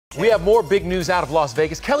We have more big news out of Las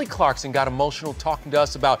Vegas. Kelly Clarkson got emotional talking to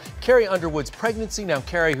us about Carrie Underwood's pregnancy. Now,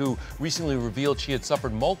 Carrie, who recently revealed she had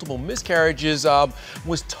suffered multiple miscarriages,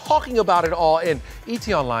 was talking about it all. And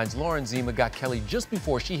ETonline's Lauren Zima got Kelly just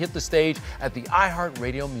before she hit the stage at the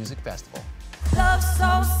iHeartRadio Music Festival. Love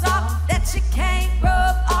so soft that you can't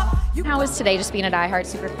rub off. How was today just being at iHeart?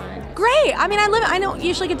 Super fun. Great. I mean, I don't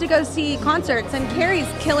usually get to go see concerts, and Carrie's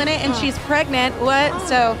killing it, and she's pregnant.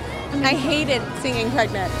 So I hated singing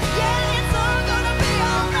pregnant.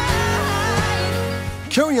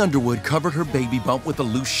 Carrie Underwood covered her baby bump with a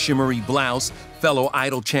loose, shimmery blouse. Fellow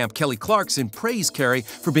Idol champ Kelly Clarkson praised Carrie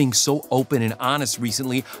for being so open and honest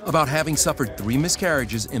recently about having suffered 3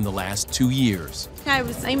 miscarriages in the last 2 years. I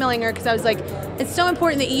was emailing her because I was like, it's so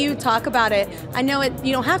important that you talk about it. I know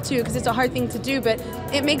you don't have to because it's a hard thing to do, but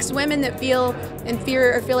it makes women that feel in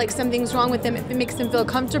fear or feel like something's wrong with them, it makes them feel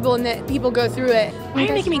comfortable and that people go through it. Why are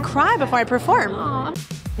you making me cry before I perform?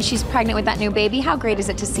 Aww. She's pregnant with that new baby. How great is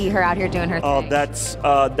it to see her out here doing her thing?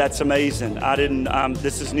 Oh, that's amazing. I didn't.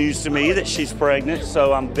 This is news to me that she's pregnant,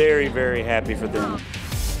 so I'm very, very happy for them.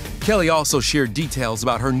 Kelly also shared details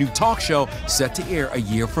about her new talk show set to air a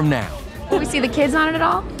year from now. Will we see the kids on it at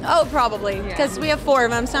all? Oh, probably, because we have 4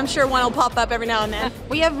 of them, so I'm sure one will pop up every now and then.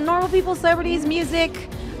 We have normal people, celebrities, music.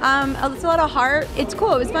 It's a lot of heart. It's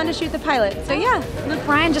cool. It was fun to shoot the pilot. So yeah. Look,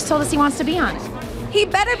 Brian just told us he wants to be on it. He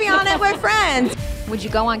better be on it. We're friends. Would you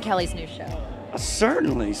go on Kelly's new show?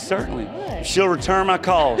 Certainly. If she'll return my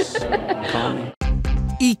calls. Call me.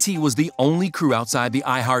 E.T. was the only crew outside the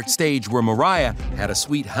iHeart stage where Mariah had a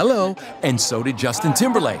sweet hello, and so did Justin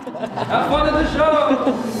Timberlake. Have fun at the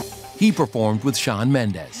show! He performed with Shawn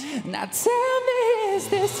Mendes. Now tell me, is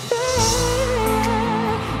this fair?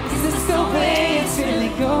 Is this the way it's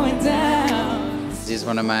really going down? He's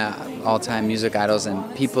one of my all-time music idols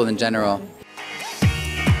and people in general.